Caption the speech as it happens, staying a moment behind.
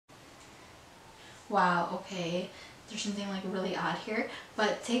wow, okay, there's something like really odd here.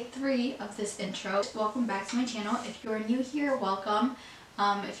 But take 3 of this intro. Welcome back to my channel. If you're new here, welcome.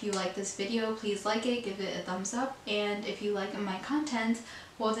 If you like this video, please like it, give it a thumbs up, and if you like my content,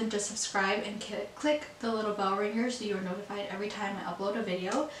 well then just subscribe and click the little bell ringer so you're notified every time I upload a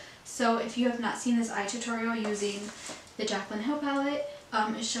video. So if you have not seen this eye tutorial using the Jaclyn Hill palette,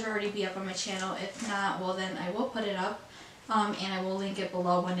 it should already be up on my channel. If not, well then I will put it up, and I will link it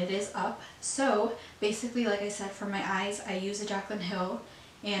below when it is up. So basically, like I said, for my eyes I use the Jaclyn Hill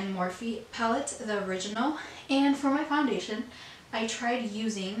and Morphe palette, the original, and for my foundation I tried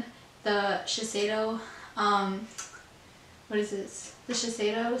using the Shiseido, what is this? The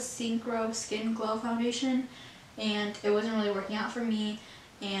Shiseido Synchro Skin Glow Foundation, and it wasn't really working out for me,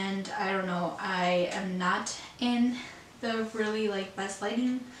 and I don't know, I am not in the really like best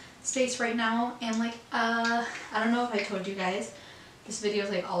lighting space right now, and like I don't know if I told you guys, this video is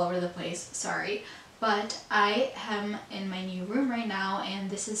like all over the place, sorry, but I am in my new room right now, and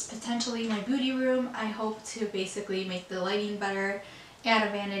this is potentially my beauty room. I hope to basically make the lighting better, add a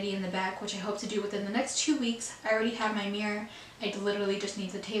vanity in the back, which I hope to do within the next 2 weeks. I already have my mirror, I literally just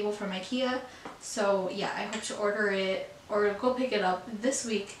need the table from IKEA. So yeah, I hope to order it or go pick it up this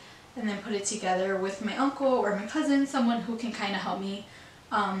week and then put it together with my uncle or my cousin, someone who can kind of help me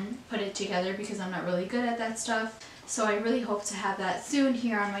put it together, because I'm not really good at that stuff. So I really hope to have that soon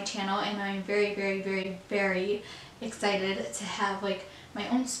here on my channel, and I'm very, very, very, very excited to have like my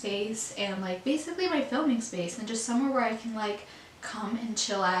own space and like basically my filming space, and just somewhere where I can like come and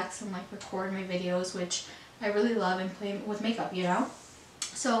chillax and like record my videos, which I really love, and play with makeup, you know?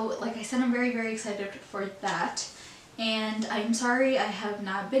 So like I said, I'm very, very excited for that. And I'm sorry I have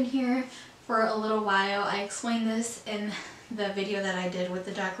not been here for a little while. I explained this in the video that I did with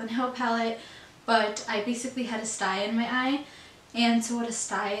the Jaclyn Hill palette, but I basically had a sty in my eye. And so what a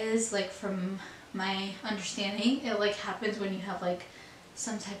sty is, like from my understanding, it like happens when you have like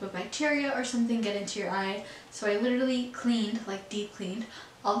some type of bacteria or something get into your eye. So I literally cleaned, like deep cleaned,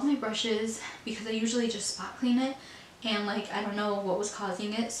 all of my brushes, because I usually just spot clean it, and like I don't know what was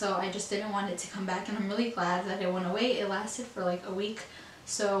causing it, so I just didn't want it to come back, and I'm really glad that it went away. It lasted for like a week,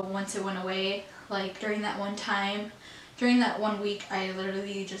 so once it went away, like during that 1 week, I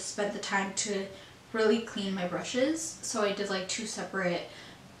literally just spent the time to really clean my brushes. So I did like 2 separate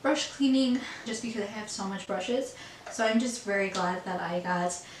brush cleaning just because I have so much brushes. So I'm just very glad that I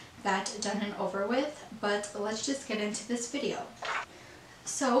got that done and over with. But let's just get into this video.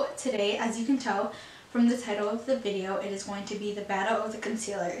 So today, as you can tell from the title of the video, it is going to be the battle of the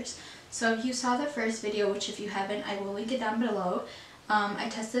concealers. So if you saw the first video, which if you haven't, I will link it down below. I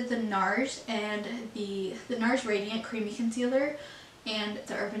tested the Nars and the Nars Radiant Creamy Concealer and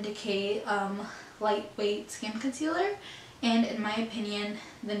the Urban Decay Lightweight Skin Concealer, and in my opinion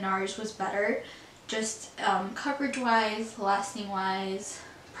the Nars was better. Just coverage wise, lasting wise,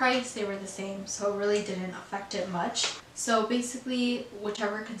 price, they were the same, so it really didn't affect it much. So basically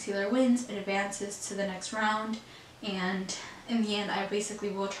whichever concealer wins, it advances to the next round, and in the end I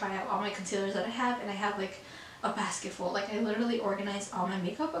basically will try out all my concealers that I have, and I have like a basket full. Like I literally organized all my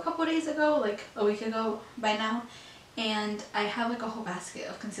makeup a couple days ago, like a week ago by now, and I have like a whole basket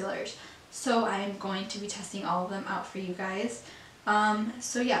of concealers. So I'm going to be testing all of them out for you guys.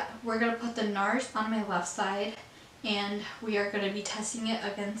 So yeah, we're going to put the Nars on my left side, and we are going to be testing it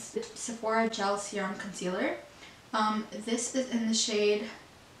against the Sephora Gel Serum Concealer. This is in the shade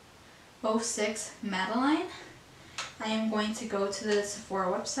 06 Madeline. I am going to go to the Sephora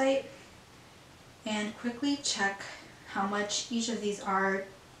website and quickly check how much each of these are,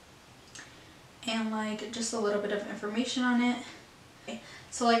 and like just a little bit of information on it. Okay.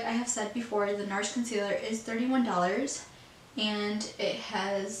 So like I have said before, the Nars concealer is $31, and it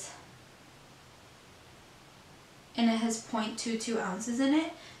has 0.22 ounces in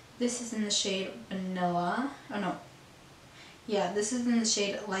it. This is in the shade Vanilla. Oh no. Yeah, this is in the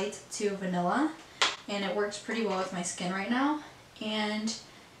shade Light to Vanilla, and it works pretty well with my skin right now. And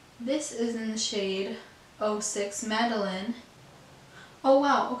this is in the shade 06 Madeline. Oh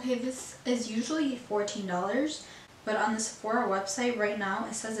wow, okay, this is usually $14, but on the Sephora website right now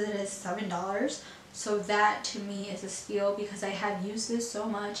it says it is $7. So that to me is a steal, because I have used this so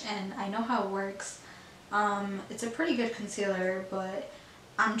much and I know how it works. It's a pretty good concealer, but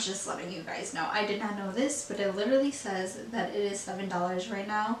I'm just letting you guys know. I did not know this, but it literally says that it is $7 right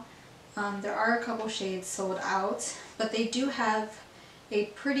now. There are a couple shades sold out, but they do have a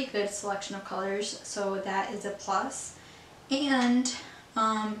pretty good selection of colors, so that is a plus. And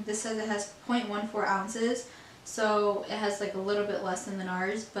this says it has 0.14 ounces, so it has like a little bit less than the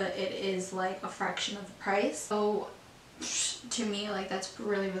Nars, but it is like a fraction of the price. So to me, like, that's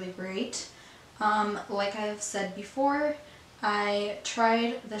really, really great. Like I've said before, I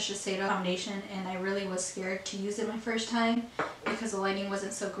tried the Shiseido foundation and I really was scared to use it my first time because the lighting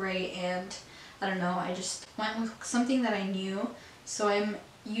wasn't so great, and I don't know, I just went with something that I knew. So I'm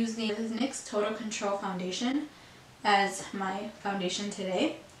using the NYX Total Control foundation as my foundation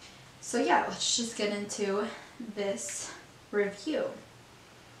today. So yeah, let's just get into this review.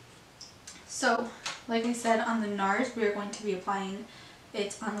 So like I said, on the Nars, we are going to be applying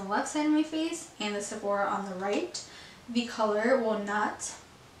it on the left side of my face and the Sephora on the right. The color will not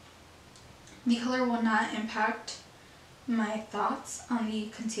impact my thoughts on the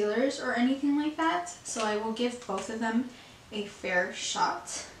concealers or anything like that, so I will give both of them a fair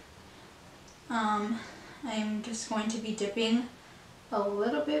shot. I'm just going to be dipping a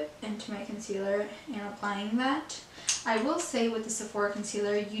little bit into my concealer and applying that. I will say with the Sephora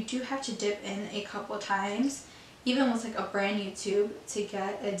concealer, you do have to dip in a couple times, even with like a brand new tube, to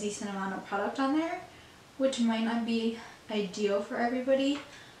get a decent amount of product on there, which might not be ideal for everybody,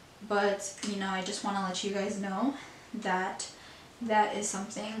 but you know, I just want to let you guys know that that is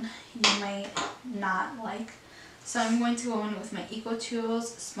something you might not like. So I'm going to go in with my Eco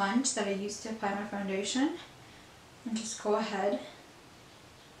Tools sponge that I used to apply my foundation, and just go ahead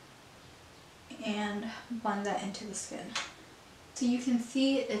and blend that into the skin. So you can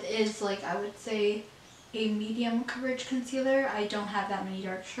see it is, like, I would say a medium coverage concealer. I don't have that many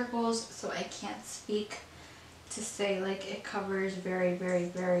dark circles, so I can't speak to say like it covers very, very,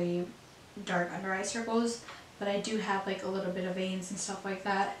 very dark under eye circles, but I do have like a little bit of veins and stuff like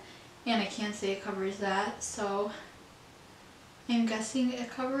that, and I can't say it covers that, so I'm guessing it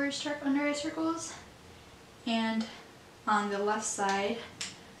covers dark under eye circles. And on the left side,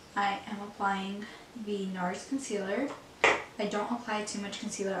 I am applying the Nars concealer. I don't apply too much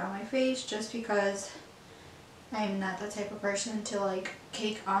concealer on my face just because I'm not that type of person to like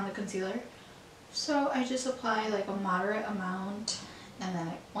cake on the concealer. So I just apply like a moderate amount and then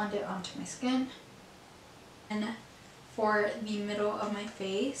I blend it onto my skin. And for the middle of my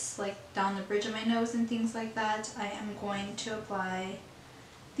face, like down the bridge of my nose and things like that, I am going to apply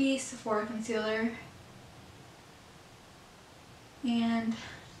the Sephora concealer and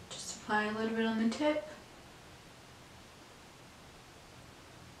just apply a little bit on the tip.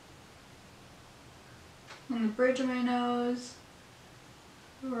 On the bridge of my nose,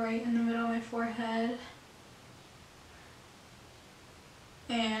 right in the middle of my forehead,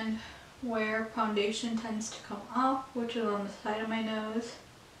 and where foundation tends to come off, which is on the side of my nose.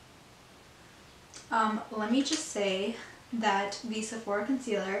 Let me just say that the Sephora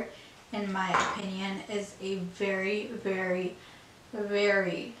concealer, in my opinion, is a very, very,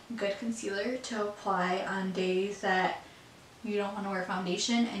 very good concealer to apply on days that you don't want to wear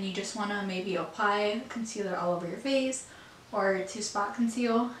foundation and you just want to maybe apply concealer all over your face or to spot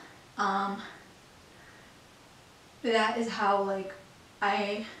conceal. That is how like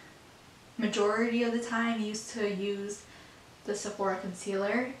I majority of the time used to use the Sephora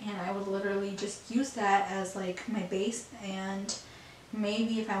concealer, and I would literally just use that as like my base, and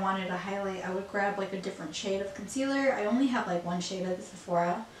maybe if I wanted to highlight I would grab like a different shade of concealer. I only have like one shade of the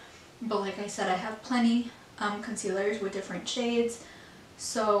Sephora, but like I said, I have plenty concealers with different shades.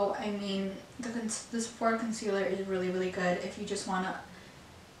 So I mean, the Sephora concealer is really, really good if you just want to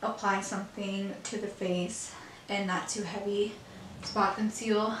apply something to the face and not too heavy, spot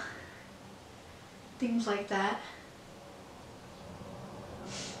conceal, things like that.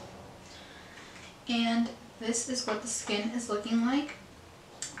 And this is what the skin is looking like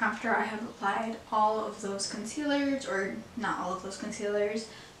after I have applied all of those concealers, or not all of those concealers,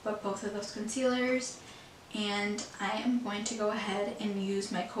 but both of those concealers. And I am going to go ahead and use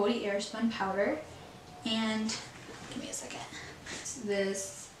my Coty Airspun powder, and give me a second. It's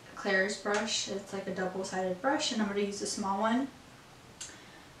this Claire's brush. It's like a double-sided brush, and I'm going to use a small one.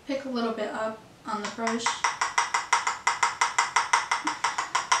 Pick a little bit up on the brush.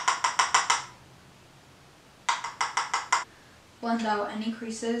 Blend out any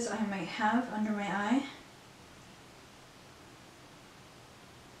creases I might have under my eye.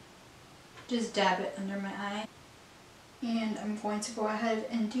 Just dab it under my eye. And I'm going to go ahead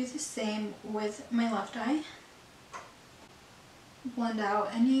and do the same with my left eye. Blend out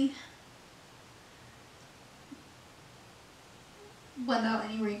any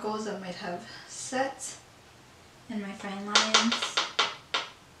wrinkles that might have set in my fine lines.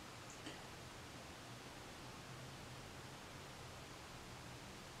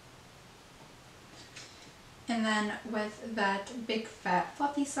 And then with that big fat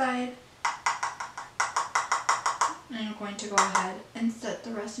fluffy side, I'm going to go ahead and set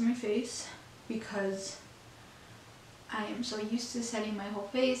the rest of my face because I am so used to setting my whole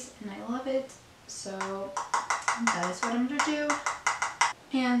face and I love it. So that is what I'm going to do.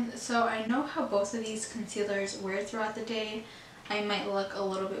 And so I know how both of these concealers wear throughout the day. I might look a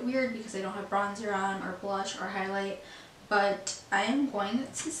little bit weird because I don't have bronzer on or blush or highlight, but I am going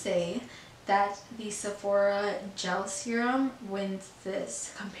to say that the Sephora Gel Serum wins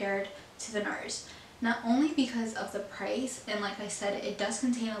this compared to the Nars. Not only because of the price, and like I said, it does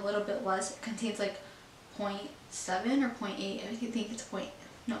contain a little bit less. It contains like 0.7 or 0.8, I think it's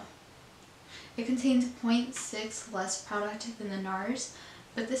it contains 0.6 less product than the Nars,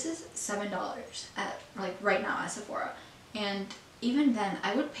 but this is $7 at like right now at Sephora. And even then,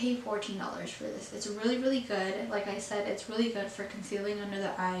 I would pay $14 for this. It's really, really good. Like I said, it's really good for concealing under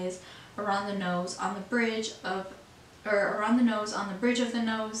the eyes, around the nose, on the bridge of, or around the nose, on the bridge of the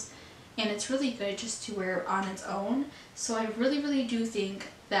nose, and it's really good just to wear on its own. So I really, really do think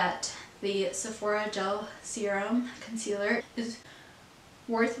that the Sephora Gel Serum Concealer is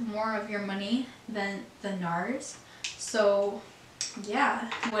worth more of your money than the Nars. So yeah,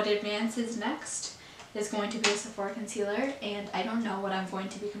 what advances next is going to be a Sephora concealer, and I don't know what I'm going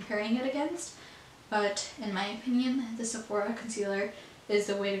to be comparing it against, but in my opinion, the Sephora concealer is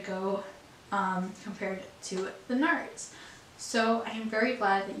the way to go compared to the Nars. So I am very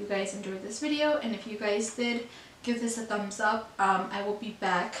glad that you guys enjoyed this video, and if you guys did, give this a thumbs up. I will be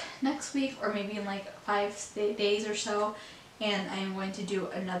back next week or maybe in like 5 days or so, and I am going to do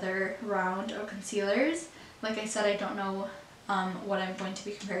another round of concealers. Like I said, I don't know what I'm going to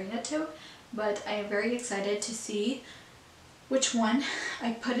be comparing it to, but I am very excited to see which one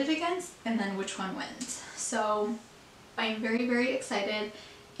I put it against and then which one wins. So I'm very, very excited,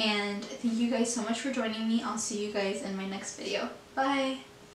 and thank you guys so much for joining me. I'll see you guys in my next video. Bye!